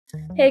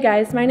Hey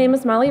guys, my name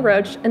is Molly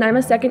Roach, and I'm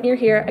a second year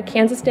here at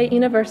Kansas State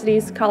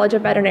University's College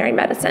of Veterinary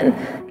Medicine,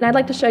 and I'd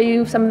like to show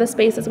you some of the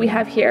spaces we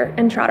have here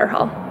in Trotter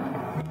Hall.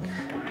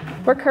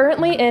 We're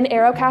currently in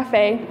Aero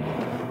Cafe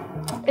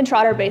in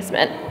Trotter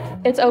Basement.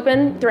 It's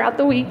open throughout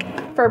the week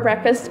for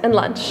breakfast and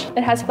lunch.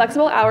 It has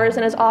flexible hours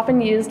and is often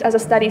used as a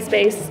study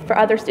space for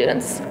other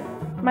students.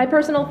 My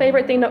personal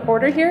favorite thing to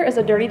order here is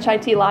a dirty chai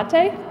tea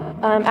latte.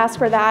 Ask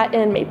for that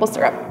in maple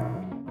syrup.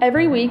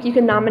 Every week, you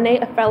can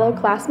nominate a fellow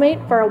classmate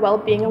for a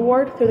well-being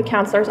award through the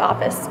counselor's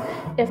office.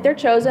 If they're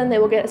chosen, they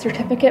will get a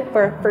certificate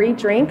for a free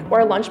drink or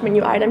a lunch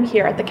menu item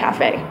here at the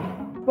cafe.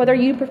 Whether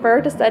you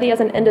prefer to study as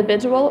an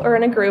individual or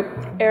in a group,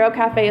 Aero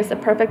Cafe is the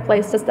perfect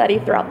place to study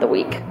throughout the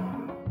week.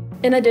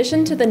 In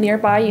addition to the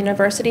nearby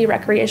university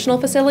recreational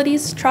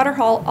facilities, Trotter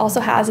Hall also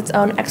has its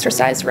own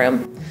exercise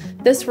room.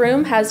 This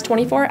room has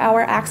 24-hour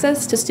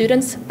access to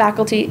students,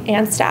 faculty,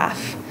 and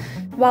staff.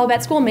 While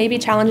vet school may be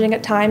challenging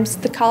at times,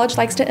 the college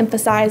likes to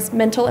emphasize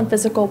mental and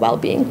physical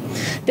well-being.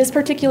 This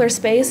particular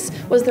space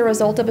was the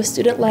result of a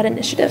student-led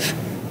initiative.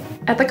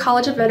 At the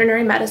College of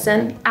Veterinary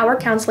Medicine, our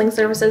counseling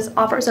services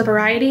offers a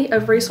variety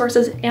of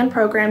resources and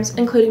programs,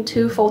 including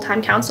 2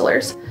 full-time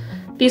counselors.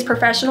 These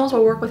professionals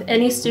will work with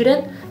any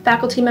student,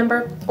 faculty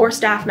member, or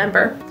staff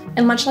member,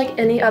 and much like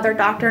any other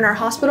doctor in our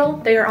hospital,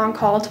 they are on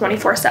call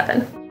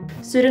 24/7.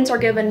 Students are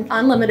given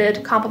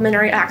unlimited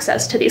complimentary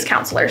access to these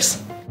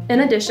counselors.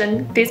 In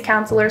addition, these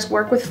counselors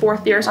work with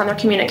 4th years on their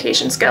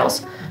communication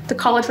skills. The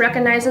college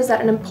recognizes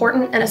that an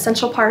important and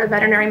essential part of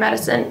veterinary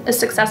medicine is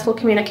successful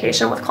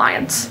communication with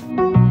clients.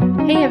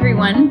 Hey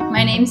everyone,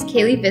 my name's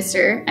Kaylee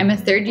Visser. I'm a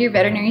 3rd year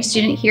veterinary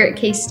student here at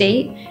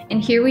K-State,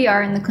 and here we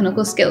are in the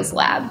Clinical Skills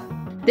Lab.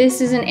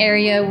 This is an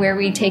area where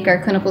we take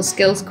our clinical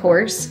skills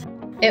course.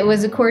 It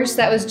was a course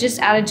that was just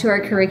added to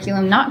our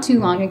curriculum not too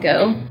long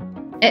ago.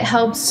 It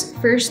helps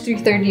 1st through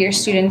 3rd year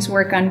students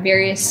work on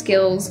various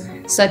skills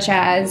such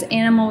as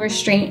animal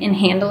restraint and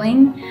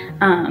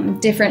handling,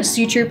 different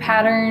suture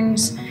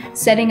patterns,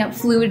 setting up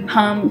fluid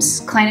pumps,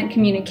 client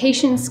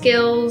communication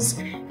skills,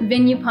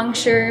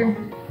 venipuncture.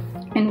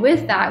 And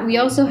with that, we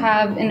also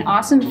have an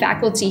awesome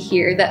faculty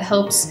here that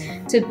helps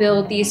to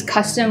build these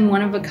custom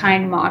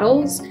one-of-a-kind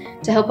models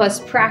to help us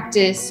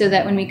practice so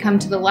that when we come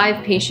to the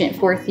live patient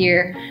 4th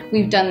year,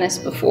 we've done this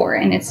before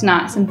and it's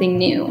not something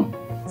new.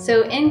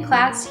 So in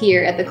class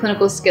here at the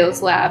Clinical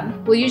Skills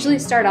Lab, we'll usually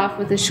start off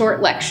with a short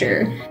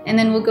lecture, and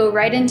then we'll go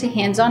right into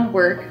hands-on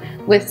work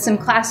with some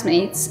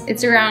classmates.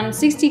 It's around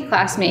 60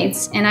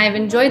 classmates, and I've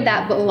enjoyed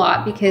that a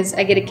lot because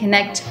I get to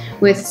connect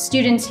with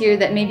students here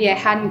that maybe I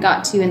hadn't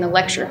got to in the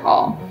lecture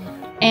hall.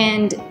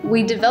 And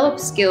we develop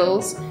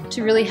skills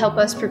to really help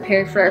us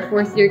prepare for our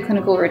 4th year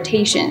clinical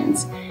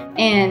rotations.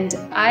 And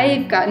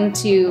I've gotten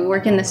to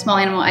work in the small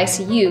animal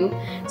ICU,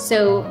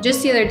 so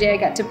just the other day I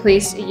got to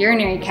place a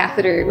urinary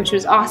catheter, which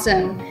was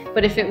awesome,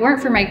 but if it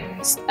weren't for my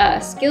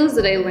skills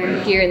that I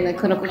learned here in the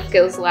Clinical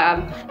Skills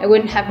Lab, I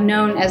wouldn't have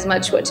known as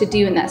much what to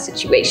do in that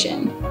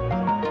situation.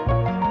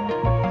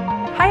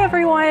 Hi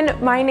everyone,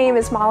 my name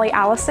is Molly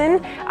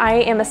Allison. I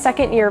am a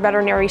 2nd year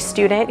veterinary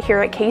student here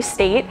at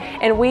K-State,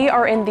 and we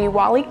are in the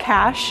Wally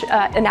Cash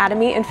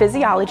Anatomy and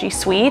Physiology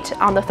Suite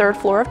on the 3rd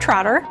floor of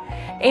Trotter.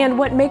 And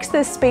what makes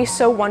this space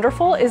so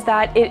wonderful is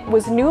that it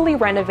was newly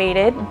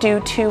renovated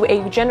due to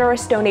a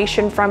generous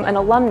donation from an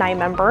alumni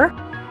member.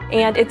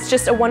 And it's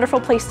just a wonderful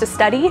place to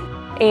study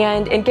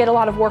and get a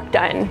lot of work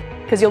done,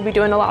 because you'll be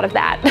doing a lot of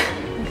that.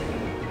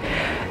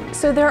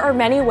 So there are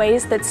many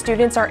ways that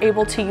students are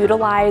able to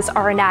utilize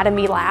our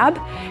anatomy lab.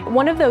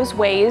 One of those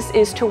ways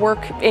is to work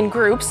in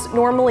groups.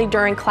 Normally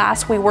during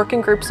class we work in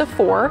groups of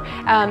 4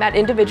 at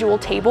individual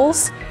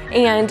tables,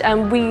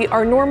 and we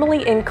are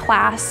normally in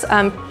class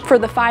for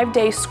the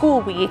 5-day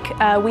school week.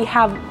 We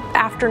have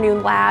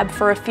afternoon lab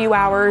for a few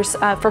hours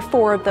for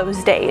 4 of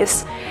those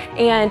days.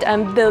 And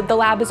the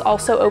lab is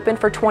also open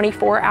for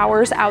 24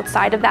 hours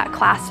outside of that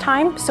class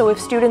time. So if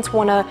students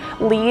want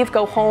to leave,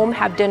 go home,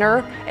 have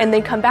dinner, and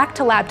then come back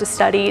to lab to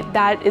study,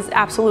 that is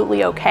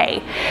absolutely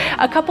okay.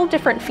 A couple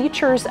different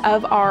features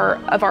of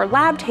our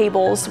lab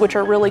tables, which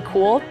are really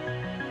cool,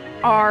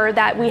 are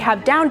that we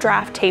have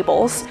downdraft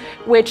tables,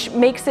 which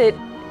makes it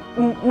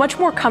much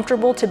more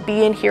comfortable to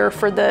be in here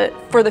for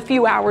the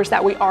few hours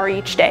that we are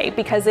each day,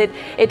 because it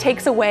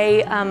takes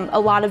away a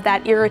lot of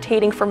that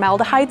irritating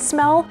formaldehyde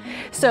smell,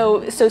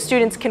 so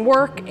students can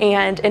work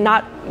and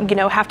not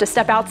have to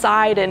step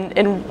outside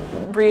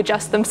and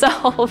readjust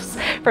themselves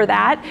for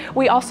that.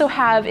 We also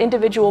have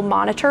individual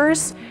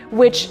monitors,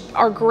 which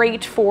are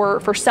great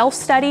for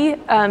self-study.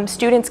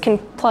 Students can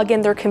plug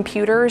in their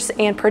computers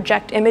and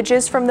project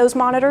images from those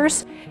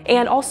monitors,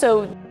 and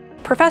also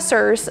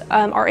professors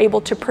are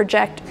able to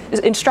project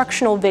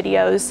instructional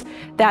videos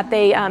that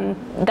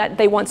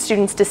they want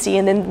students to see,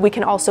 and then we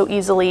can also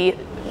easily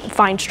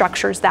find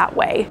structures that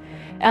way.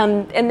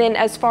 And then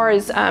as far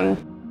as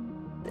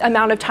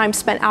amount of time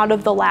spent out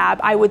of the lab,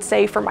 I would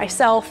say for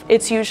myself,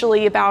 it's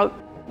usually about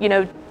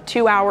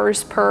 2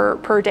 hours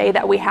per day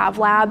that we have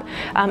lab,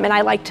 and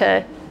I like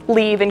to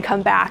leave and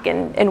come back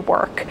and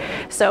work.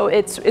 So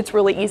it's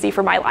really easy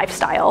for my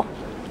lifestyle.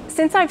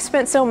 since I've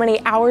spent so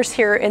many hours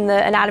here in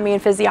the Anatomy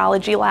and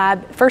Physiology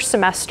lab first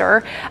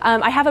semester,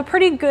 I have a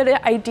pretty good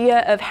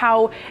idea of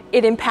how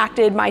it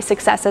impacted my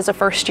success as a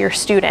first-year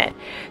student.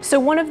 So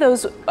one of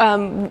those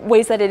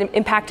ways that it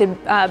impacted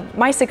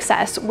my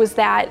success was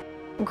that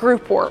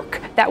group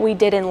work that we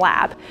did in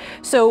lab.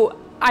 So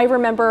I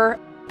remember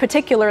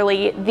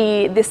particularly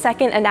the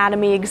second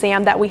anatomy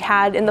exam that we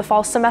had in the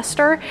fall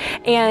semester,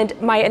 and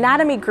my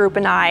anatomy group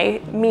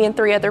and me and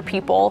 3 other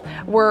people,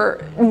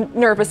 were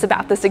nervous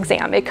about this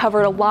exam. It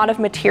covered a lot of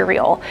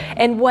material,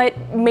 and what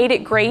made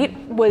it great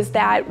was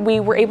that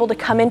we were able to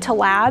come into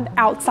lab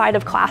outside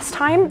of class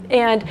time,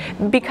 and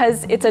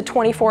because it's a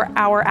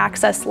 24-hour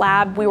access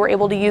lab, we were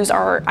able to use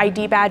our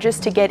ID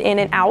badges to get in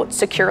and out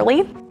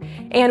securely.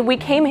 And we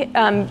came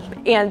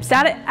and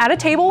sat at a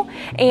table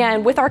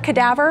and with our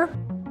cadaver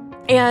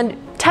and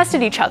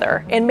tested each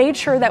other and made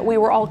sure that we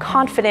were all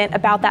confident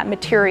about that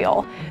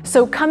material.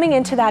 So coming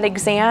into that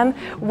exam,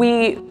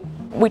 we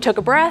took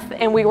a breath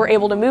and we were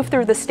able to move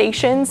through the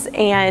stations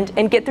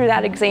and get through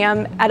that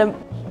exam at a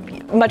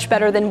much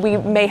better than we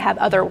may have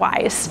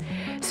otherwise.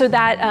 So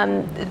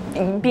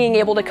that being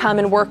able to come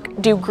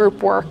and do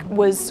group work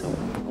was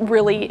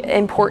really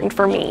important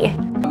for me.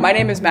 My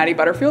name is Maddie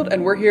Butterfield,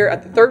 and we're here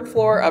at the 3rd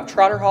floor of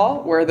Trotter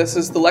Hall, where this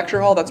is the lecture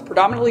hall that's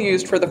predominantly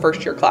used for the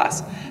first year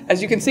class.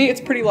 As you can see,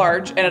 it's pretty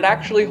large, and it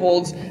actually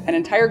holds an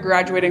entire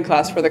graduating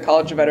class for the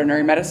College of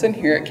Veterinary Medicine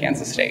here at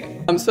Kansas State.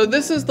 So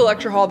this is the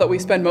lecture hall that we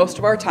spend most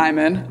of our time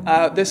in.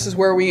 This is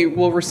where we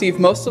will receive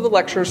most of the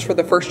lectures for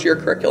the first year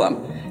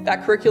curriculum.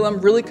 That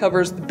curriculum really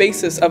covers the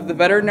basis of the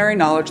veterinary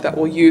knowledge that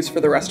we'll use for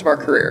the rest of our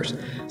careers.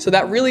 So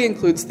that really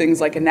includes things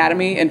like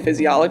anatomy and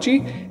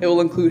physiology. It will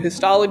include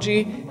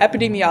histology,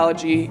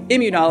 epidemiology,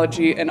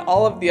 immunology, and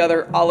all of the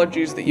other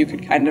ologies that you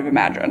could kind of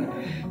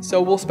imagine.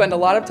 So we'll spend a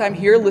lot of time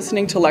here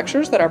listening to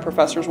lectures that our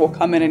professors will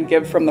come in and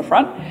give from the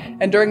front.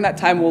 And during that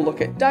time, we'll look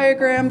at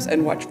diagrams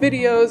and watch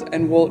videos,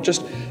 and we'll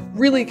just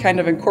really kind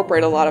of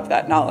incorporate a lot of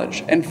that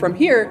knowledge. And from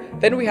here,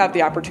 then we have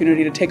the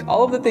opportunity to take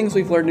all of the things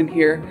we've learned in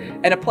here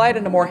and apply it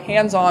in a more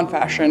hands-on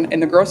fashion in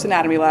the gross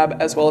anatomy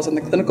lab as well as in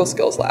the clinical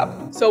skills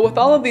lab. So with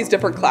all of these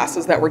different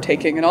classes that we're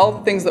taking and all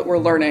the things that we're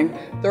learning,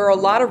 there are a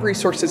lot of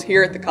resources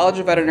here at the College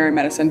of Veterinary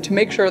Medicine to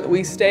make sure that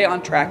we stay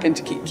on track and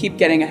to keep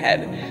getting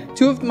ahead.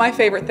 2 of my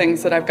favorite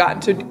things that I've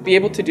gotten to be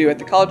able to do at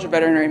the College of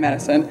Veterinary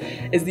Medicine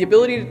is the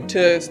ability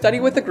to study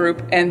with a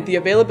group and the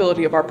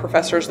availability of our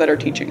professors that are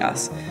teaching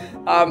us.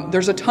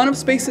 There's a ton of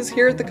spaces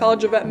here at the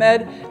College of Vet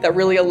Med that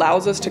really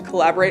allows us to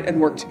collaborate and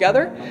work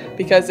together,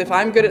 because if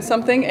I'm good at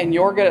something and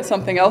you're good at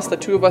something else, the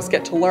 2 of us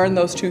get to learn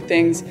those 2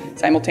 things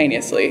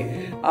simultaneously.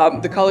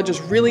 The college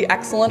is really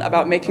excellent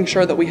about making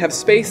sure that we have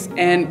space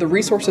and the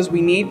resources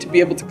we need to be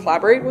able to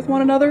collaborate with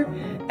one another,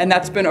 and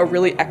that's been a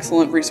really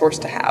excellent resource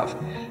to have.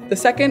 The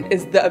second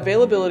is the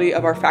availability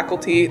of our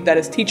faculty that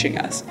is teaching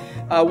us.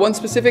 One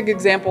specific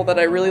example that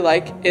I really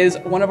like is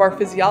one of our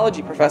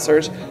physiology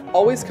professors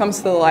always comes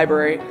to the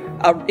library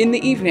in the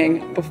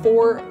evening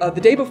before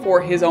the day before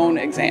his own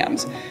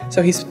exams.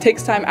 So he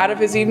takes time out of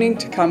his evening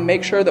to come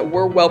make sure that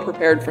we're well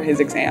prepared for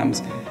his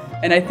exams.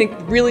 And I think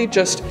really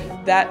just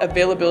that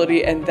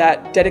availability and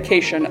that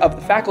dedication of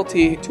the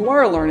faculty to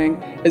our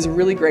learning is a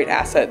really great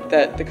asset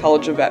that the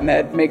College of Vet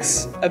Med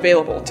makes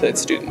available to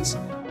its students.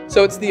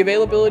 So it's the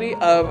availability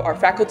of our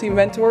faculty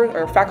mentors,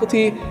 or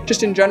faculty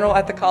just in general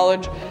at the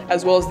college,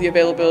 as well as the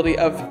availability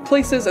of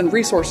places and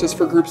resources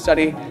for group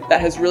study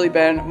that has really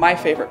been my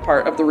favorite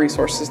part of the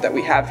resources that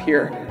we have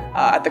here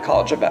at the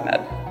College of Vet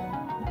Med.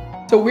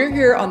 So we're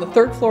here on the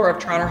 3rd floor of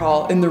Trotter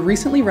Hall in the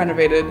recently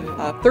renovated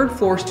 3rd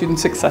floor Student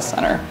Success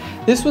Center.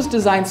 This was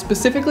designed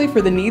specifically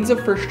for the needs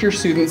of first-year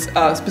students,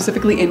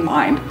 specifically in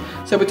mind.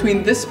 So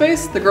between this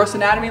space, the Gross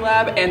Anatomy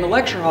Lab, and the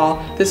lecture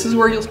hall, this is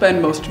where you'll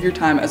spend most of your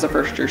time as a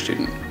first-year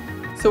student.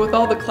 So with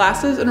all the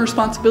classes and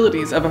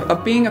responsibilities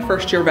of being a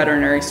first-year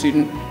veterinary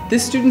student,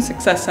 this Student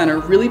Success Center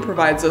really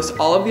provides us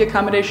all of the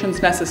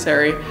accommodations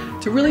necessary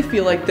to really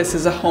feel like this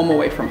is a home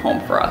away from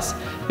home for us.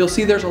 You'll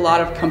see there's a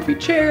lot of comfy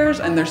chairs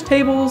and there's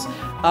tables,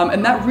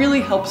 and that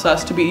really helps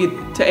us to be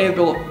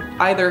able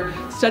either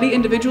study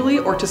individually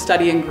or to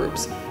study in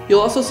groups.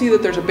 You'll also see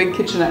that there's a big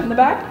kitchenette in the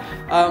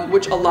back,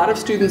 which a lot of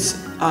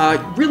students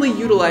really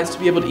utilize to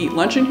be able to eat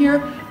lunch in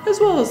here, as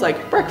well as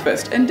like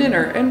breakfast and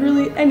dinner and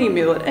really any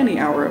meal at any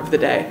hour of the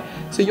day.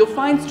 So you'll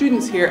find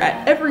students here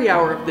at every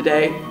hour of the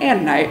day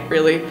and night,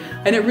 really,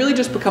 and it really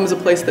just becomes a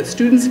place that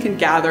students can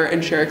gather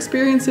and share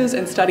experiences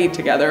and study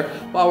together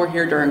while we're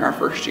here during our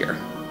first year.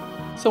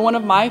 So one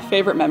of my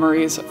favorite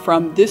memories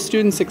from this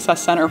Student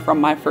Success Center from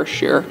my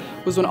first year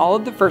was when all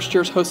of the first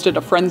years hosted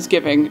a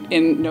Friendsgiving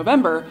in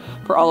November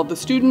for all of the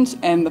students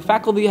and the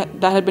faculty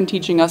that had been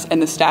teaching us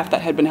and the staff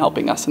that had been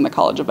helping us in the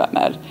College of Vet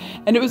Med.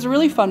 And it was a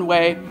really fun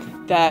way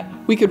that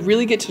we could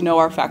really get to know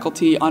our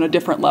faculty on a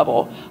different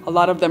level. A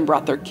lot of them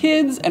brought their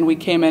kids and we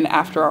came in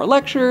after our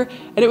lecture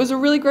and it was a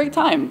really great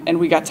time and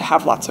we got to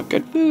have lots of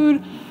good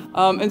food.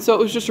 And so it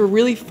was just a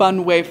really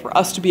fun way for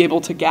us to be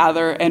able to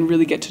gather and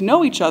really get to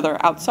know each other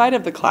outside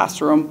of the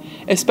classroom,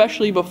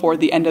 especially before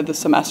the end of the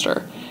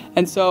semester.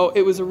 And so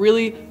it was a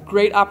really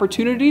great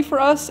opportunity for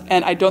us,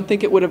 and I don't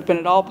think it would have been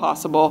at all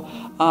possible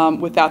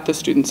without the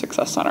Student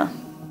Success Center.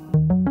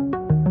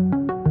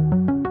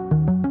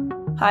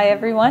 Hi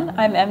everyone,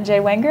 I'm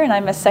MJ Wenger and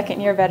I'm a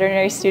second-year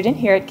veterinary student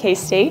here at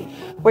K-State.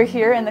 We're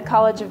here in the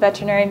College of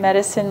Veterinary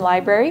Medicine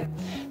library.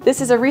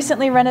 This is a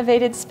recently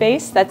renovated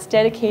space that's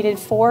dedicated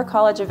for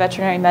College of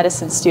Veterinary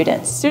Medicine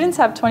students. Students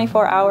have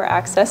 24-hour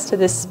access to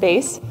this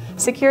space.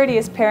 Security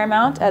is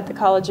paramount at the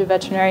College of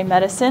Veterinary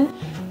Medicine.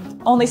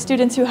 Only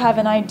students who have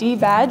an ID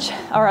badge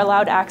are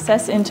allowed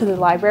access into the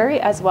library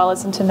as well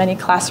as into many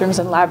classrooms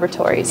and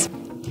laboratories.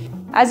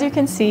 As you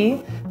can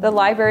see, the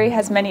library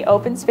has many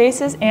open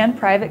spaces and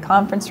private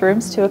conference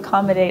rooms to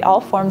accommodate all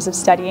forms of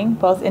studying,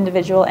 both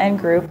individual and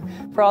group,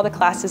 for all the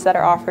classes that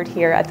are offered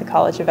here at the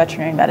College of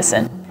Veterinary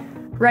Medicine.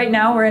 Right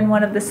now, we're in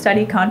one of the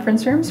study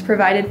conference rooms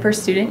provided for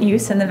student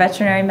use in the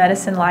Veterinary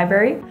Medicine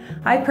Library.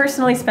 I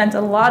personally spent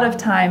a lot of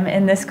time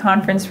in this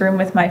conference room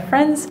with my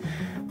friends.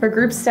 For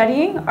group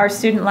studying, our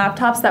student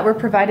laptops that we're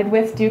provided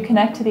with do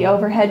connect to the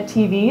overhead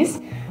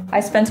TVs. I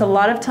spent a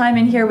lot of time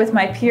in here with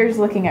my peers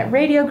looking at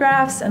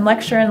radiographs and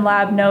lecture and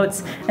lab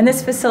notes, and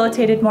this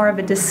facilitated more of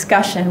a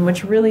discussion,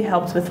 which really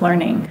helped with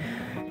learning.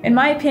 In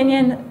my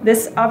opinion,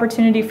 this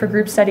opportunity for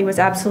group study was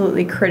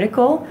absolutely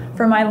critical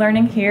for my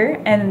learning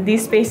here, and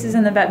these spaces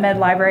in the Vet Med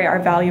Library are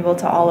valuable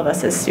to all of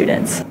us as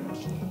students.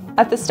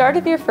 At the start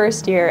of your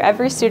first year,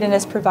 every student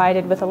is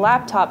provided with a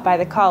laptop by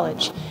the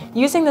college.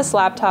 Using this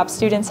laptop,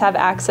 students have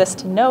access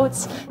to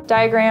notes,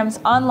 diagrams,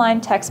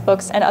 online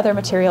textbooks, and other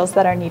materials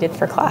that are needed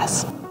for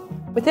class.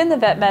 Within the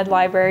Vet Med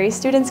Library,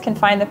 students can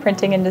find the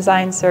printing and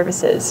design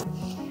services.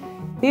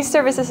 These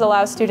services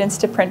allow students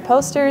to print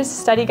posters,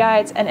 study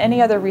guides, and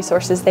any other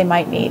resources they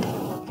might need.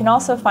 You can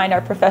also find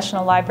our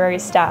professional library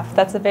staff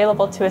that's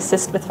available to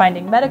assist with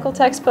finding medical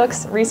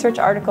textbooks, research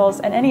articles,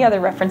 and any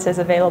other references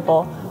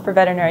available for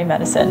veterinary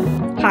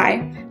medicine. Hi,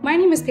 my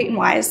name is Peyton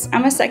Wise.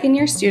 I'm a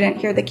second-year student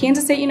here at the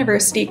Kansas State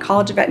University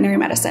College of Veterinary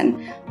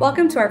Medicine.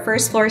 Welcome to our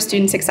first floor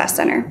Student Success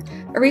Center.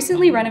 A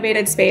recently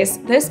renovated space,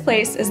 this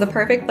place is the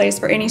perfect place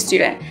for any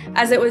student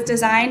as it was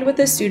designed with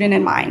the student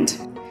in mind.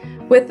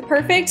 With the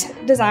perfect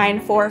design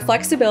for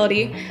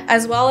flexibility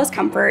as well as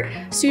comfort,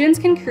 students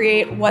can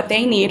create what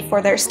they need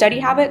for their study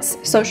habits,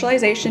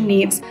 socialization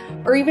needs,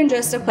 or even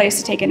just a place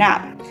to take a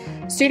nap.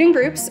 Student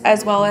groups,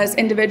 as well as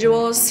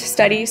individuals,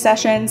 study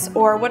sessions,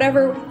 or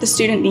whatever the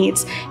student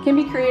needs, can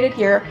be created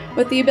here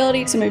with the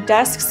ability to move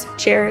desks,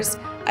 chairs,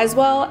 as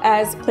well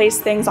as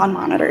place things on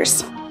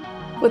monitors.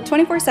 With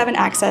 24/7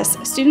 access,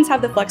 students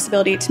have the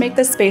flexibility to make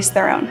this space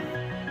their own.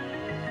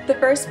 The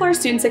first floor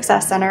Student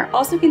Success Center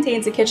also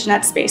contains a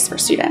kitchenette space for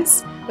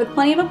students. With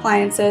plenty of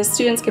appliances,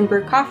 students can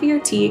brew coffee or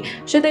tea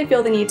should they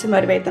feel the need to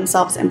motivate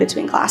themselves in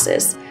between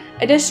classes.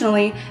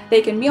 Additionally,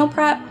 they can meal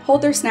prep,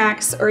 hold their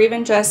snacks, or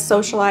even just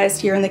socialize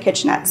here in the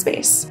kitchenette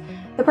space.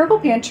 The Purple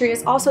Pantry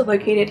is also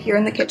located here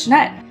in the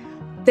kitchenette.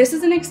 This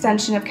is an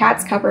extension of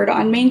Cat's Cupboard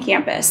on main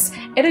campus.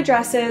 It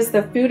addresses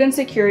the food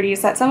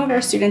insecurities that some of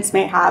our students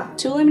may have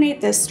to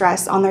eliminate this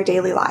stress on their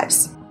daily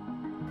lives.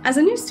 As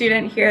a new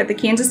student here at the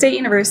Kansas State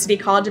University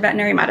College of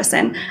Veterinary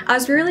Medicine, I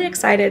was really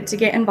excited to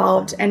get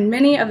involved in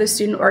many of the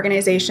student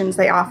organizations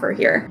they offer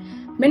here.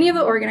 Many of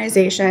the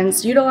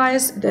organizations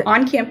utilize the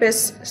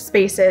on-campus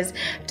spaces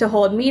to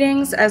hold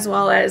meetings as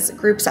well as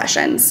group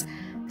sessions.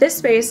 This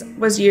space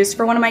was used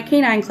for one of my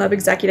Canine Club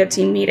executive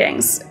team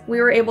meetings.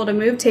 We were able to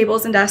move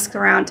tables and desks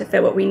around to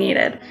fit what we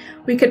needed.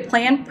 We could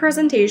plan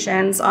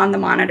presentations on the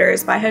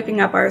monitors by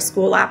hooking up our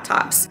school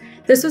laptops.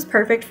 This was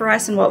perfect for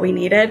us and what we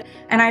needed,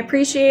 and I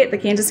appreciate the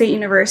Kansas State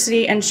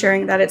University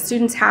ensuring that its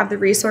students have the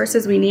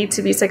resources we need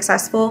to be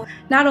successful,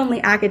 not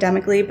only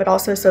academically, but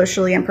also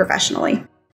socially and professionally.